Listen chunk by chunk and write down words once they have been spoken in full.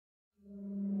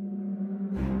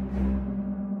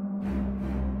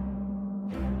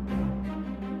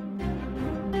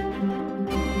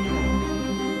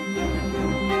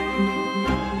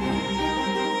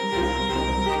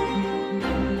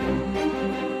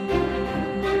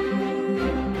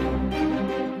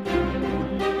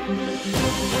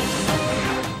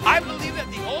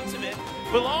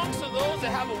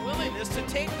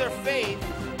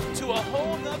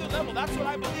level. That's what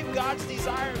I believe God's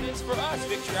desire is for us,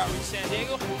 Victory Outreach San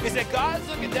Diego, is that God's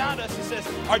looking down at us and says,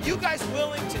 are you guys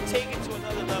willing to take it to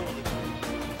another level?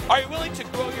 Are you willing to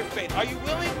grow your faith? Are you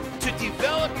willing to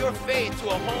develop your faith to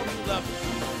a whole new level?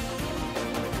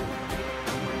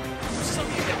 Some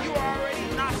of you that you are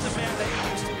already not the man that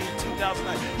you used to be in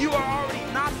 2009. You are already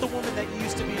not the woman that you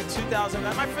used to be in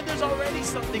 2009. My friend, there's already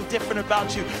something different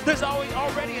about you. There's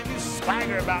already a new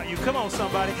swagger about you. Come on,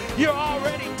 somebody. You're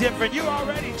already different. You're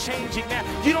already changing, man.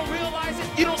 You don't realize it.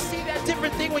 You don't see that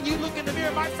different thing when you look in the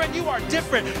mirror. My friend, you are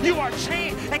different. You are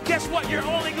changed. And guess what? You're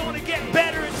only going to get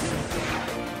better.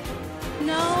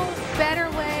 No better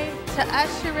way to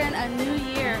usher in a new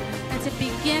year and to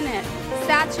begin it,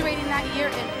 saturating that year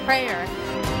in prayer.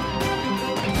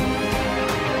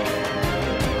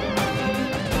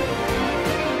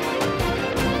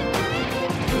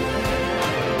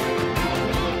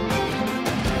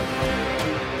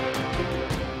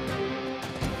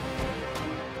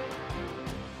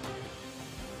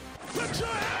 Put your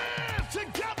hands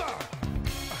together!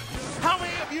 How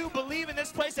many of you believe in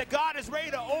this place that God is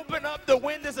ready to open up the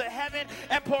windows of heaven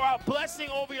and pour out blessing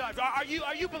over your life? Are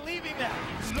you believing that?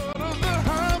 Lord of the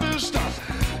harvest,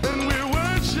 and we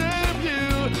worship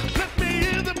you. Let me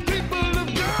hear the people of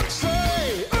God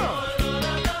say, Lord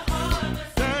of the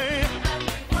harvest, say. and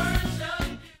we worship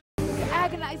you. The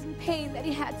agonizing pain that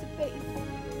he had to face,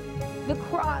 the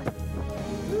cross.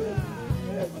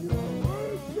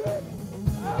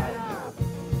 I am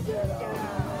forgiven.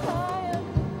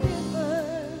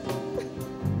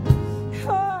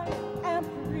 I am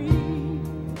free.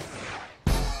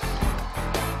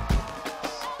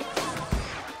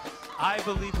 I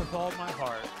believe with all my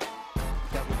heart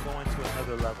that we're going to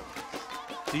another level.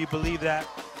 Do you believe that?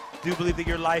 Do you believe that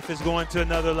your life is going to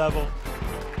another level?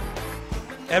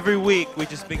 Every week, we've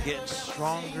just been getting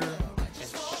stronger and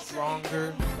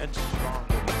stronger and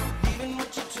stronger. Even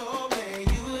what you told me,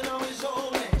 you would always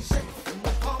hold me safe in the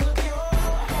palm of your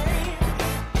hand.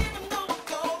 Even though I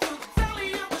go through the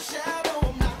valley of the shadow,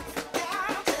 I'm not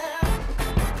forgotten.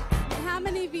 How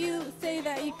many of you say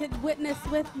that you could witness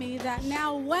with me that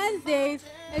now Wednesdays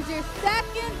is your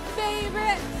second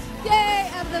favorite day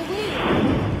of the week?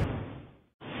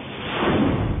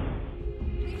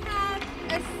 We have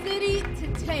a city to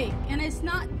take, and it's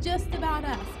not just about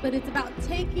us, but it's about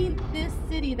taking this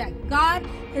city that God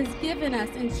has given us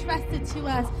and trusted to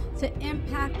us to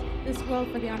impact this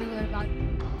world for the honor and glory of God.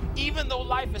 Even though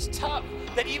life is tough,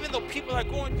 that even though people are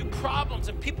going through problems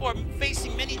and people are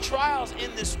facing many trials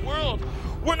in this world,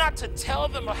 we're not to tell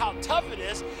them how tough it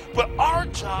is, but our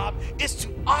job is to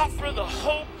offer the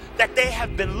hope that they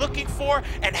have been looking for.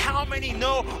 And how many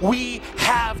know we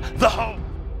have the hope?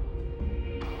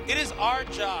 It is our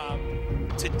job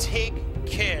to take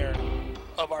care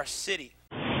of our city.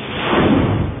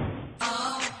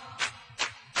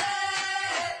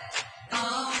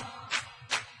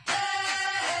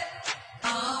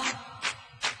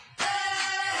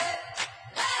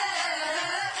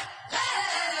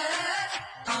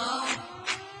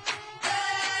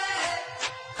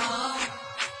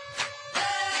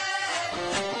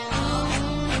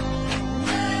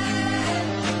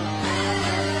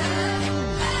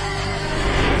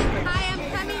 Hi, I'm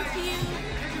coming to you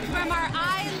from our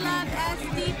I Love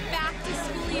SD Back to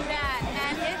School event,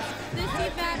 and this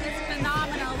event is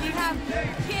phenomenal. We have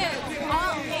kids,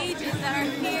 all ages, that are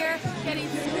here getting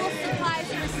school supplies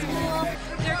for school.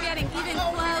 They're getting even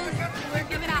clothes. We're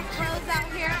giving out clothes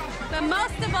out here, but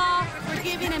most of all, we're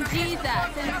giving them Jesus.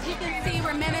 And as you can see,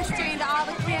 we're ministering to all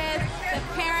the kids, the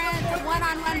parents,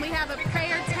 one-on-one. We have a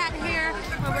prayer tent here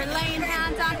where we're laying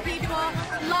hands on people.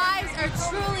 Lives are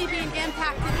truly being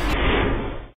impacted.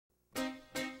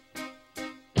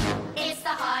 It's the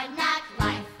hard knock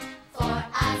life for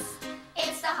us.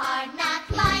 It's the hard knock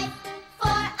life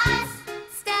for us.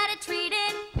 Static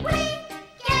treated, we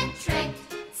get tricked.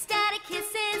 Static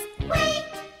kisses, we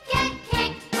get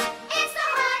kicked. It's the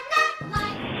hard knock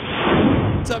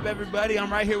life. What's up, everybody?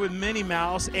 I'm right here with Minnie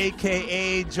Mouse,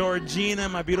 a.k.a. Georgina,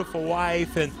 my beautiful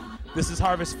wife, and this is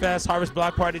Harvest Fest, Harvest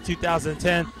Block Party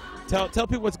 2010. Tell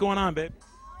people what's going on, babe.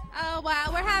 Oh, wow.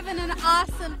 We're having an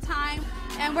awesome time,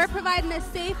 and we're providing a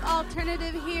safe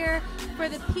alternative here for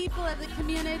the people of the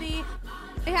community.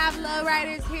 We have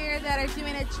lowriders here that are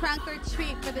doing a trunk or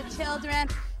treat for the children.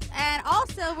 And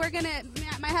also,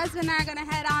 my husband and I are going to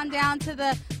head on down to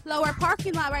the lower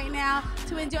parking lot right now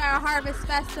to enjoy our Harvest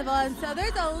Festival. And so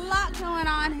there's a lot going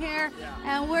on here,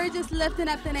 and we're just lifting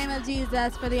up the name of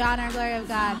Jesus for the honor and glory of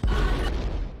God.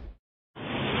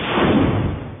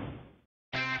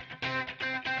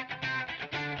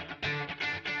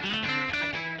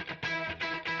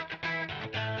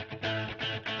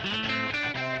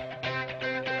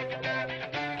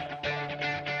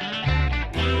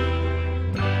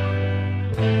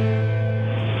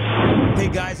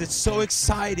 guys, it's so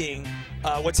exciting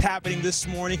what's happening this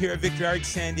morning here at Victory Outreach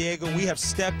San Diego. We have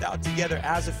stepped out together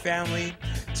as a family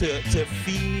to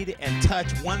feed and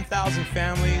touch 1,000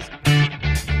 families.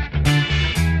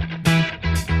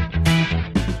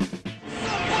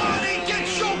 Somebody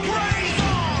get your praise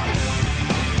on!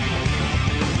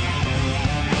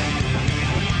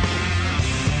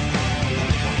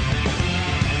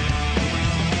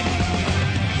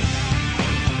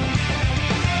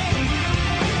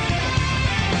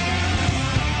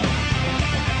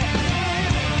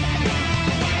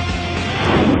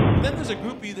 Then there's a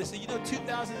group of you that say, you know,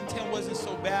 2010 wasn't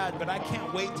so bad, but I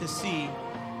can't wait to see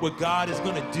what God is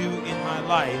going to do in my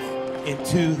life in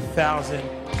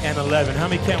 2011. How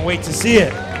many can't wait to see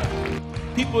it?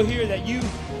 People here that you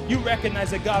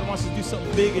recognize that God wants to do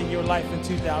something big in your life in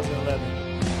 2011.